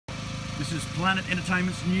This is Planet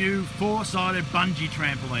Entertainment's new four-sided bungee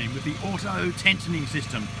trampoline with the auto tensioning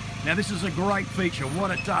system. Now this is a great feature.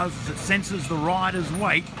 What it does is it senses the rider's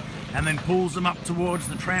weight and then pulls them up towards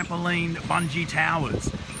the trampoline bungee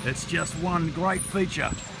towers. It's just one great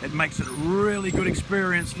feature. It makes it a really good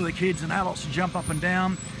experience for the kids and adults to jump up and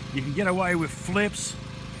down. You can get away with flips,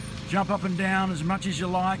 jump up and down as much as you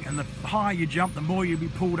like, and the higher you jump, the more you'll be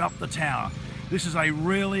pulled up the tower. This is a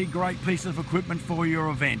really great piece of equipment for your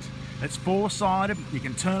event. It's four-sided, you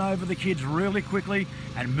can turn over the kids really quickly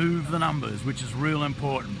and move the numbers, which is real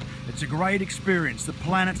important. It's a great experience, the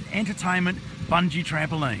Planet Entertainment Bungee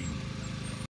Trampoline.